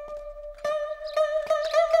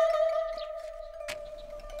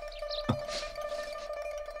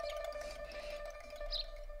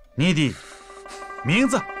你的名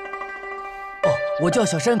字？哦，我叫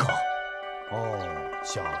小山口。哦，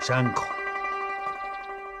小山口。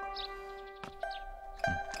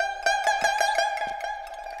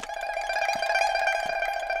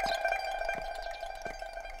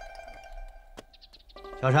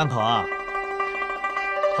小山口啊，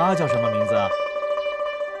他叫什么名字啊？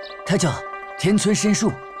他叫田村申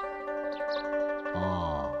树。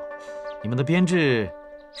哦，你们的编制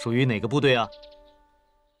属于哪个部队啊？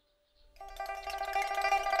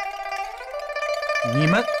你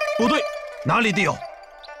们部队哪里的有？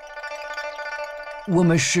我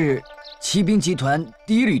们是骑兵集团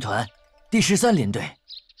第1旅团第13联队。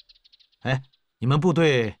哎，你们部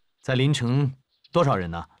队在临城多少人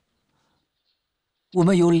呢？我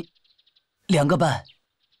们有2个班。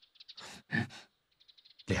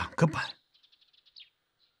2个班。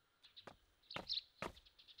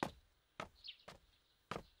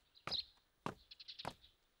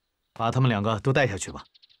把他们2个都带下去吧。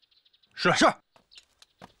是。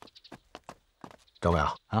政委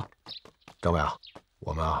啊，政委啊，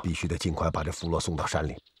我们必须得尽快把这俘虏送到山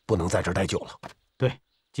里，不能在这儿待久了。对，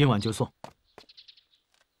今晚就送。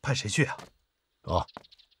派谁去啊？哦，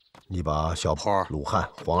你把小炮、鲁汉、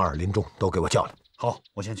黄二、林中都给我叫来。好，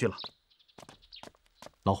我先去了。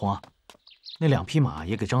老洪啊，那2匹马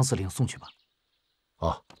也给张司令送去吧。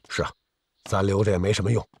哦，是啊，咱留着也没什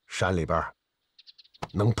么用，山里边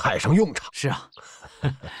能派上用场。是啊。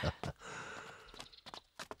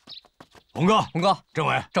洪哥，政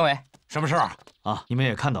委，什么事儿啊？你们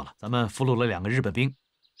也看到了，咱们俘虏了2个日本兵，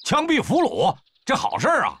枪毙俘虏，这好事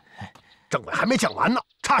儿啊！政委还没讲完呢，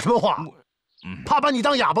插什么话？怕把你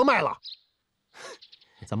当哑巴卖了？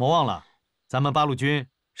怎么忘了，咱们八路军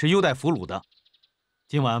是优待俘虏的。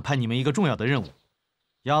今晚派你们一个重要的任务，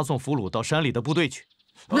押送俘虏到山里的部队去。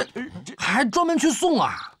那还专门去送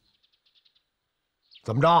啊？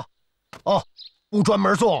怎么着？哦，不专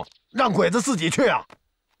门送，让鬼子自己去啊？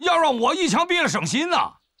要让我一枪毙了省心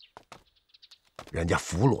呐！人家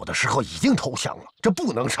俘虏的时候已经投降了，这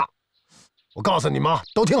不能上。我告诉你们啊，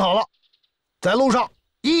都听好了，在路上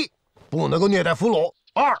，1不能够虐待俘虏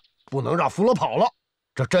，2不能让俘虏跑了。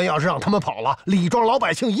这真要是让他们跑了，李庄老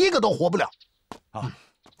百姓一个都活不了。啊，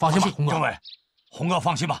放心吧，洪哥。政委，洪哥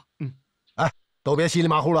放心吧。哎，都别稀里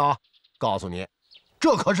马虎的啊！告诉你，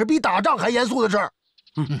这可是比打仗还严肃的事儿。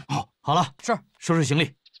好了，是，收拾行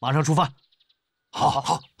李，马上出发。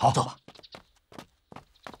好，走吧。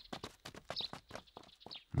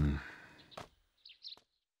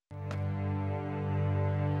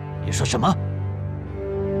你说什么？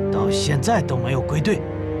到现在都没有归队？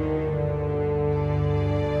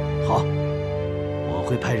好，我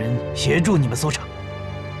会派人协助你们搜查。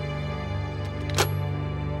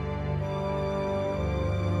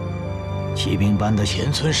骑兵班的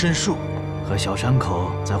田村申树和小山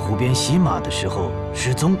口在湖边洗马的时候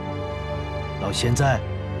失踪。到现在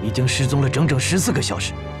已经失踪了整整14个小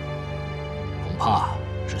时，恐怕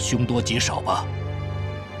是凶多吉少吧。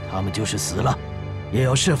他们就是死了，也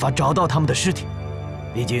要设法找到他们的尸体。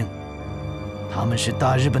毕竟，他们是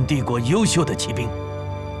大日本帝国优秀的骑兵。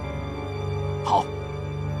好，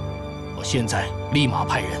我现在立马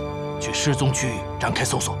派人去失踪区域展开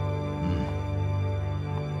搜索。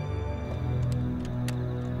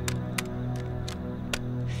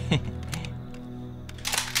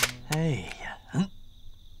哎呀，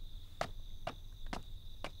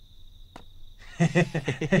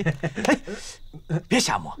别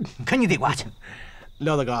瞎摸，看你得刮去。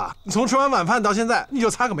廖大哥，从吃完晚饭到现在，你就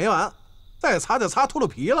擦个没完，再擦就擦秃噜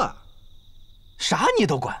皮了。啥你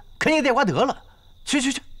都管，看你得刮得了。去。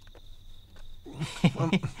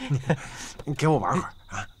你给我玩会儿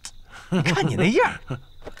啊！看你那样，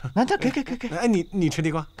那给。哎，你吃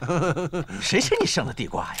地瓜？谁是你生的地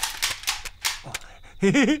瓜呀？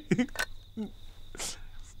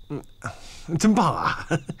真棒啊！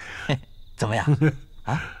怎么样？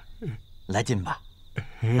啊，来劲吧？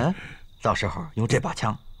嗯，到时候用这把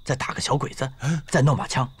枪再打个小鬼子，再弄把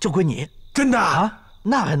枪就归你。真的啊？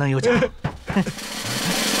那还能有假？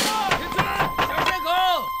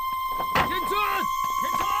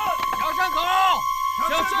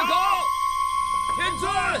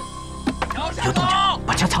有动静，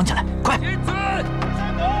把枪藏起来，快！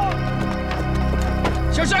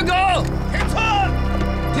小山狗，田村，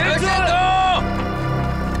田村狗，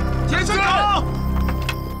田村狗，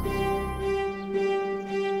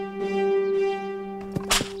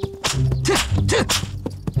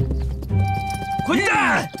混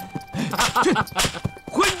蛋！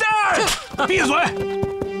混蛋！闭嘴！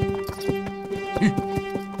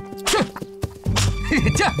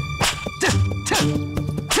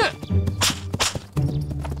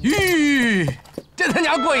这他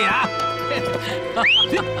娘过瘾啊！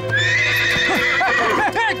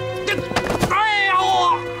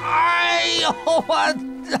哎呦我，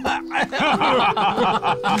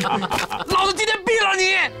老子今天毙了你！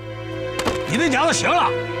你那娘的行了，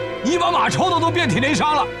一把马抽的都遍体鳞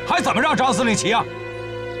伤了，还怎么让张司令骑啊？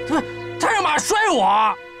他让马摔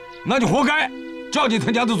我，那就活该，照你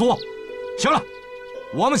他娘的做。行了，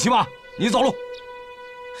我们骑马，你走路。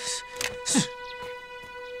是。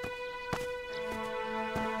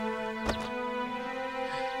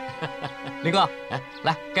林哥，哎，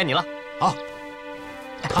来，该你了。好，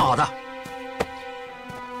看好的。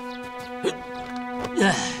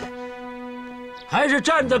还是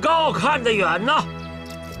站得高，看得远呐。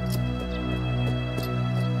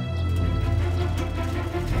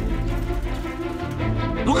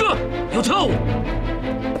卢哥，有特务！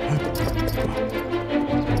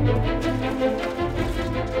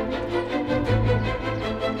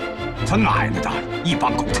他奶奶的，一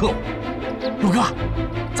帮狗特务！卢哥，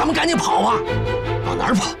咱们赶紧跑啊！往哪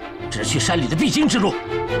儿跑？只去山里的必经之路。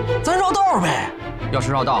咱绕道呗。要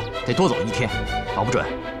是绕道，得多走1天，保不准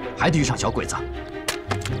还得遇上小鬼子。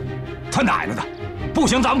他奶奶的，不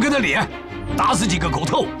行，咱们跟他脸，打死几个狗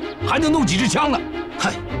特务，还能弄几支枪呢。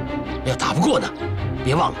嗨，要打不过呢，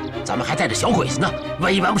别忘了，咱们还带着小鬼子呢。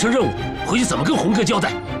万一完不成任务，回去怎么跟红哥交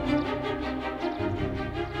代？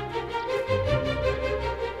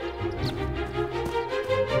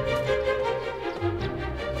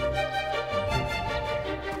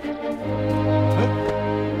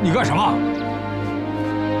你干什么？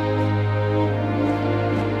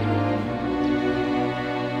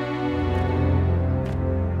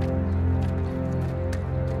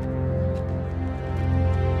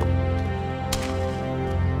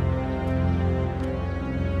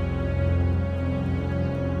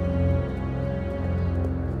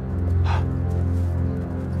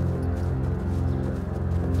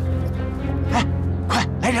哎，快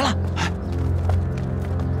来人了！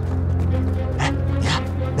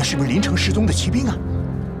是不是临城失踪的骑兵啊？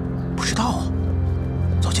不知道啊，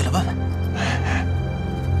走进来问问。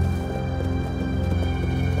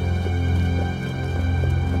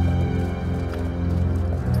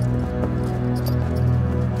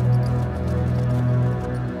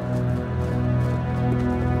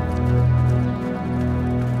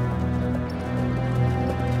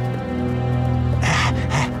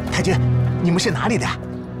太君，你们是哪里的？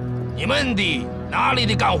你们的哪里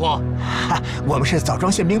的干活？我们是枣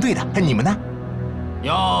庄宪兵队的，你们呢？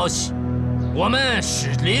哟西，我们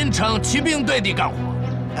是临城骑兵队的干活。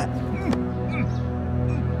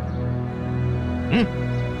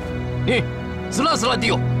死了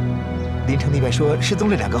丢！临城那边说失踪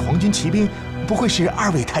了2个皇军骑兵，不会是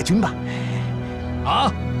2位太军吧？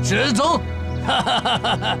啊，失踪？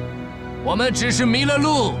我们只是迷了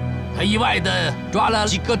路，很意外的抓了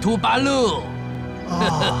几个土八路。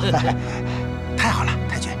太好了，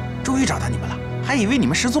太君，终于找到你们了，还以为你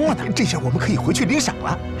们失踪了呢。这下我们可以回去领赏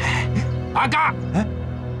了。阿嘎，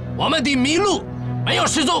我们的迷路没有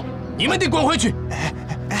失踪，你们得滚回去。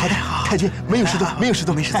好的，太君，没有失踪，没有失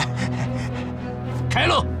踪，没失踪。开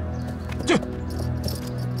路，去。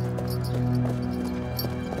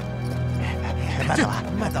慢走啊，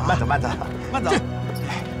慢走，慢走，慢走，慢走。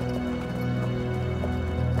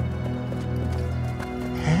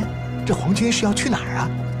这皇军是要去哪儿啊？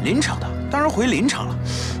临城的，当然回临城了。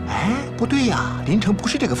哎，不对呀，临城不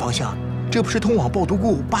是这个方向，这不是通往暴毒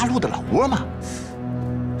固8路的老窝吗？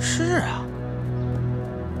是啊。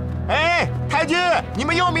哎，太君，你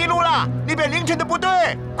们又迷路了，那边凌晨的部队，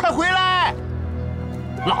快回来！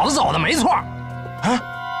老子走的没错。啊，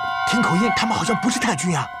听口音，他们好像不是太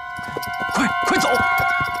军呀。快走！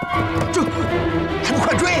这还不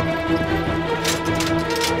快追！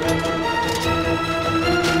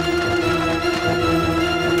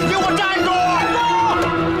给我站住！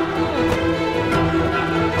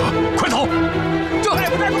快走！这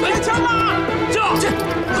不站住！枪吧！驾！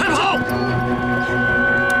快跑！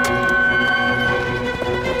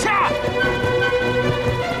驾！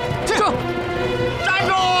站住！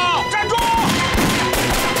站住！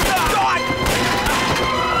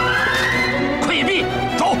快隐蔽！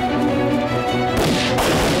走！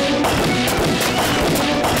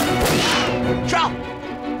上！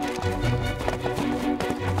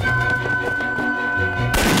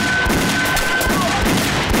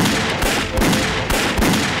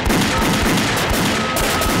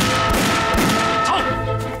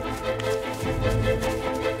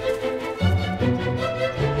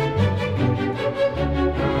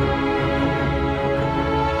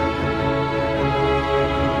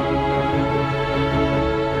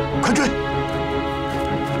快追！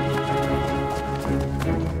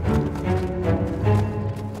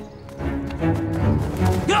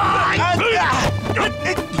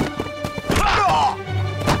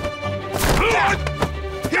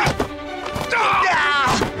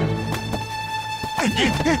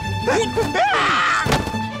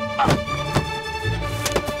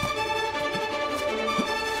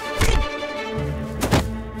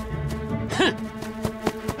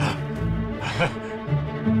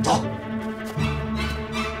走！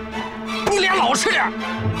你俩老实点！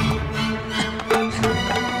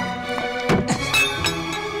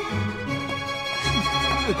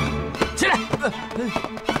起来！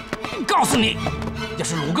告诉你，要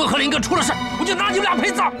是鲁哥和林哥出了事，我就拿你们俩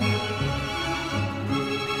陪葬！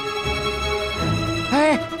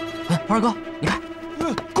哎，二哥，你看，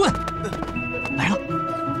滚！来了！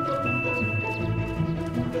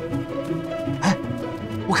哎，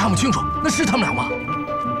我看不清楚，那是他们俩吗？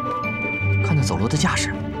看那走路的架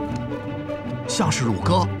势，像是鲁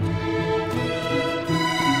哥。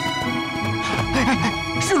哎，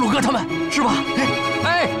是鲁哥他们，是吧？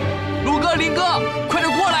哎，鲁哥、林哥，快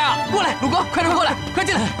点过来啊！过来，鲁哥，快点过来，快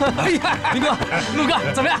进来！哎呀，林哥、鲁哥，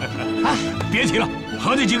怎么样？啊，别提了，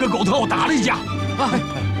和那几个狗特务打了一架。啊，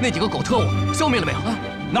那几个狗特务消灭了没有？啊，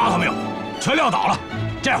那可没有，全撂倒了。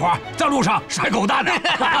这会儿在路上甩狗蛋呢。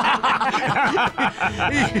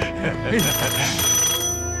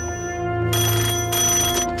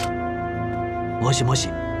摩西摩西，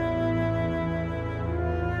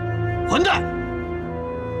混蛋！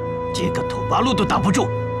这个土八路都挡不住，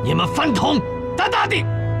你们反统大大的！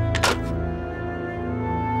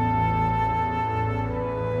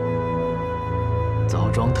枣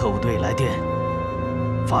庄特务队来电，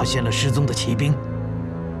发现了失踪的骑兵，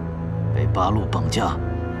被八路绑架，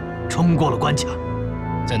冲过了关卡。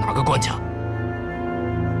在哪个关卡？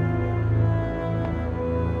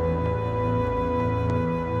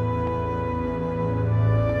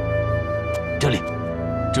这里。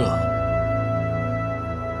这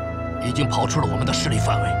已经跑出了我们的势力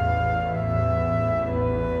范围。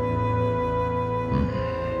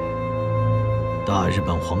大日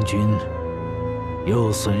本皇军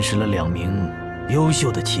又损失了2名优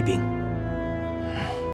秀的骑兵。